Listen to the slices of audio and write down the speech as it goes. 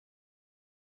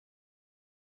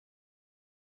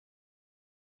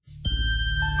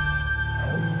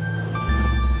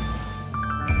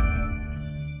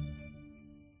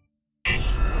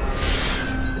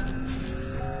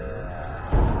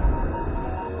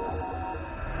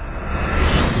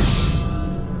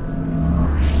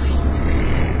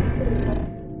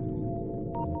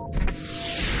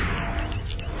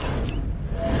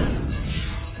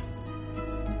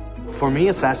For me,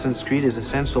 Assassin's Creed is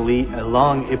essentially a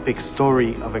long, epic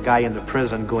story of a guy in the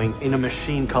prison going in a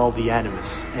machine called the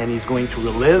Animus, and he's going to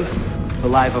relive the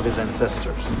life of his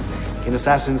ancestors. In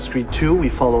Assassin's Creed 2, we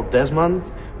follow Desmond,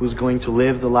 who's going to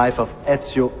live the life of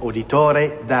Ezio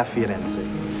Auditore da Firenze.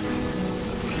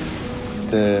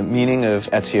 The meaning of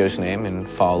Ezio's name, in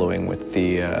following with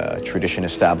the tradition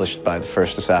established by the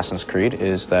first Assassin's Creed,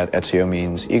 is that Ezio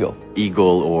means eagle.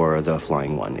 Eagle, or the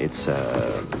flying one. Its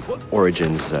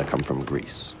origins come from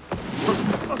Greece.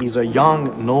 He's a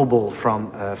young noble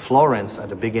from Florence at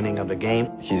the beginning of the game.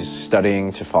 He's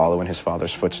studying to follow in his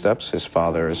father's footsteps. His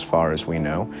father, as far as we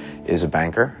know, is a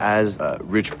banker. As a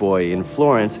rich boy in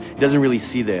Florence, he doesn't really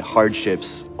see the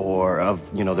hardships of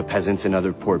the peasants and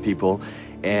other poor people.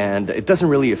 And it doesn't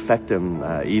really affect him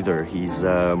either. He's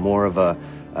more of a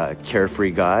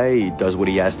carefree guy. He does what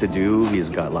he has to do. He's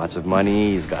got lots of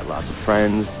money. He's got lots of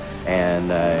friends.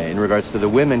 And in regards to the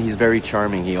women, he's very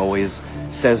charming. He always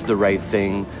says the right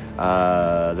thing,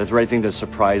 to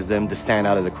surprise them, to stand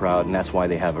out of the crowd. And that's why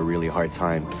they have a really hard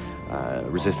time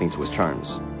resisting to his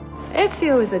charms.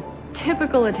 Ezio is a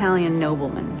typical Italian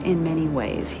nobleman in many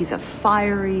ways. He's a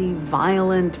fiery,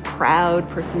 violent, proud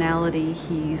personality.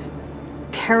 He's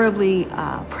terribly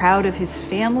proud of his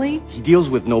family. He deals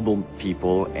with noble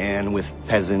people and with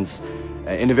peasants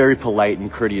in a very polite and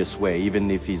courteous way,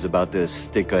 even if he's about to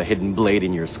stick a hidden blade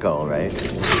in your skull, right?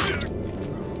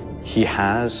 He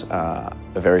has a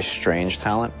very strange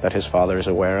talent that his father is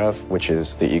aware of, which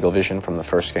is the eagle vision from the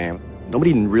first game.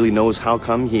 Nobody really knows how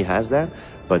come he has that,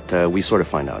 but we sort of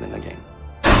find out in the game.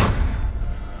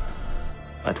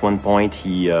 At one point,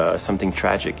 something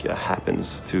tragic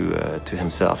happens to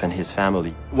himself and his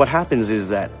family. What happens is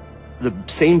that the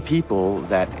same people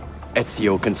that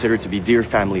Ezio considered to be dear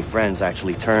family friends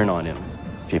actually turn on him.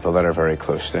 People that are very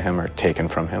close to him are taken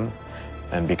from him,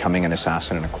 and becoming an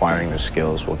assassin and acquiring those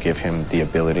skills will give him the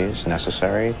abilities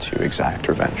necessary to exact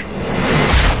revenge.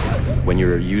 When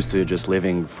you're used to just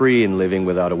living free and living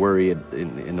without a worry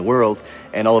in the world,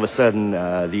 and all of a sudden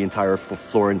the entire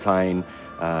Florentine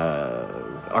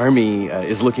army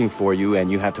is looking for you, and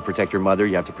you have to protect your mother,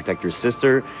 you have to protect your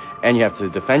sister, and you have to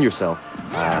defend yourself,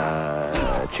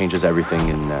 changes everything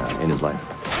in his life.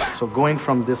 So going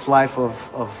from this life of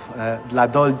la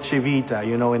dolce vita,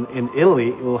 in Italy,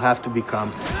 it will have to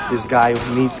become this guy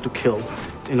who needs to kill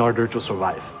in order to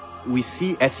survive. We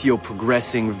see Ezio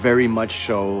progressing very much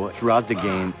so throughout the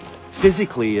game,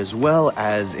 physically as well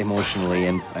as emotionally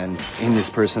and in his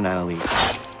personality.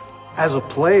 As a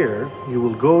player, you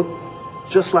will go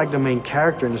just like the main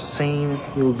character, in the same,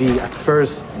 you will be at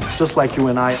first just like you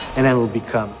and I, and then will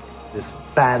become this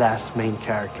badass main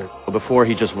character. Before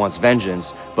he just wants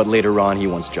vengeance, but later on he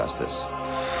wants justice.